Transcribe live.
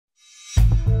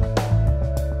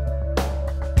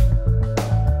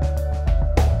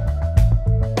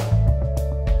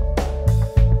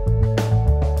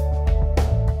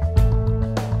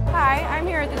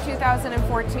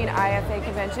2014 IFA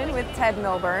Convention with Ted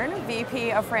Milburn,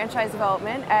 VP of Franchise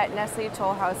Development at Nestlé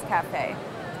Toll House Café.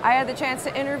 I had the chance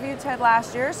to interview Ted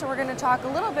last year, so we're going to talk a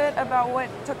little bit about what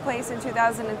took place in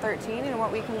 2013 and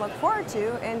what we can look forward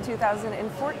to in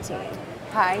 2014.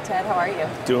 Hi, Ted. How are you?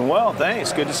 Doing well,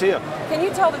 thanks. Good to see you. Can you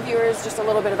tell the viewers just a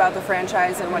little bit about the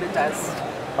franchise and what it does?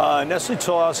 Nestlé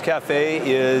Toll House Café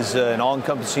is an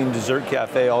all-encompassing dessert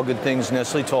cafe, all good things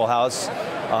Nestlé Toll House.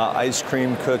 Ice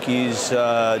cream, cookies,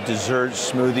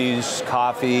 desserts, smoothies,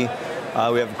 coffee.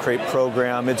 We have a crepe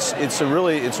program. It's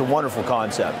a wonderful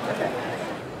concept. Okay.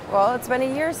 Well, it's been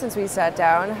a year since we sat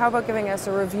down. How about giving us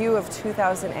a review of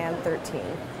 2013?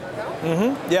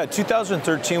 Yeah,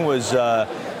 2013 was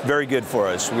very good for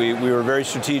us. We were very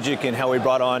strategic in how we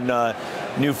brought on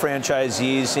new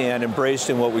franchisees and embraced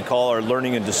in what we call our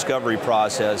learning and discovery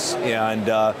process. And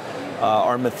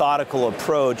our methodical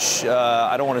approach,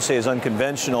 I don't want to say is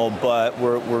unconventional, but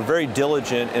we're very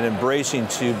diligent in embracing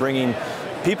to bringing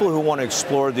people who want to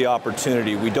explore the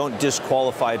opportunity. We don't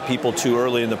disqualify people too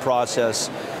early in the process.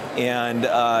 And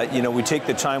we take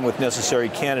the time with necessary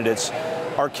candidates.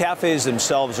 Our cafes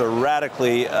themselves are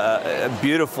radically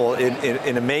beautiful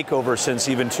in a makeover since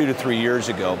even 2 to 3 years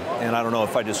ago. And I don't know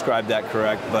if I described that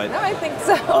correct, but no, I think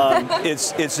so.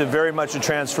 it's very much a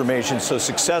transformation. So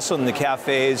success in the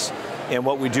cafes and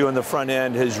what we do in the front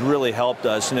end has really helped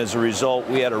us. And as a result,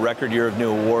 we had a record year of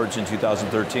new awards in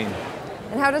 2013.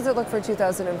 And how does it look for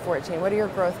 2014? What are your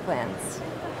growth plans?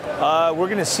 We're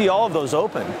going to see all of those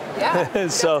open. Yeah,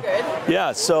 so good.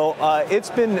 Yeah, so it's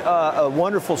been a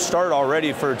wonderful start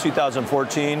already for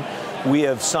 2014. We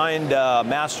have signed a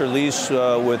master lease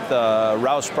with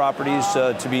Rouse Properties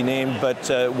to be named, but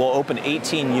we'll open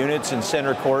 18 units in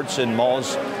center courts and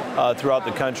malls throughout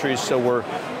the country. So we're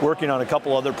working on a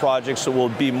couple other projects that will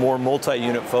be more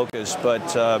multi-unit focused, but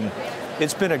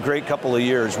it's been a great couple of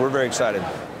years. We're very excited.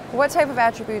 What type of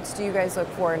attributes do you guys look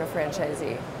for in a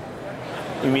franchisee?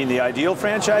 You mean the ideal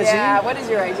franchisee? Yeah, what is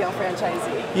your ideal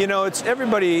franchisee? You know, it's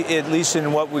everybody, at least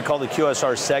in what we call the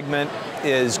QSR segment,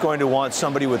 is going to want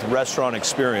somebody with restaurant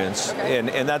experience. Okay.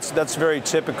 And that's very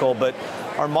typical, but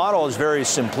our model is very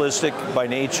simplistic by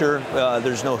nature.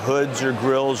 There's no hoods or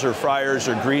grills or fryers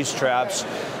or grease traps.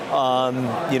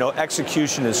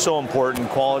 Execution is so important,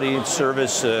 quality,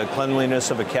 service, cleanliness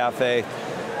of a cafe.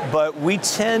 But we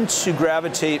tend to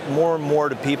gravitate more and more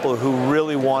to people who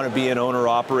really want to be an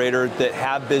owner-operator, that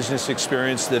have business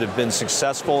experience, that have been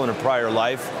successful in a prior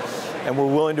life, and we're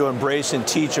willing to embrace and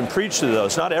teach and preach to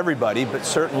those. Not everybody, but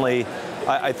certainly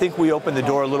I think we open the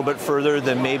door a little bit further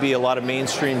than maybe a lot of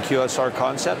mainstream QSR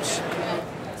concepts.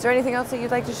 Is there anything else that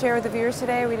you'd like to share with the viewers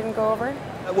today we didn't go over?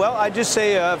 Well, I just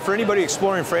say for anybody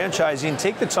exploring franchising,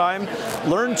 take the time,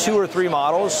 learn 2 or 3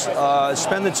 models,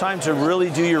 spend the time to really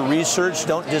do your research,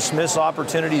 don't dismiss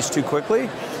opportunities too quickly,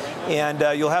 and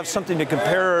you'll have something to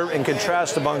compare and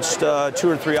contrast amongst 2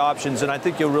 or 3 options, and I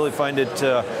think you'll really find it,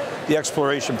 the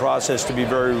exploration process, to be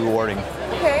very rewarding.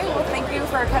 Okay, well, thank you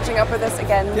for catching up with us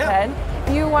again, Ted.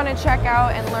 If you want to check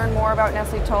out and learn more about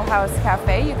Nestlé Toll House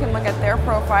Café, you can look at their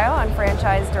profile on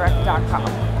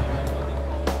franchisedirect.com.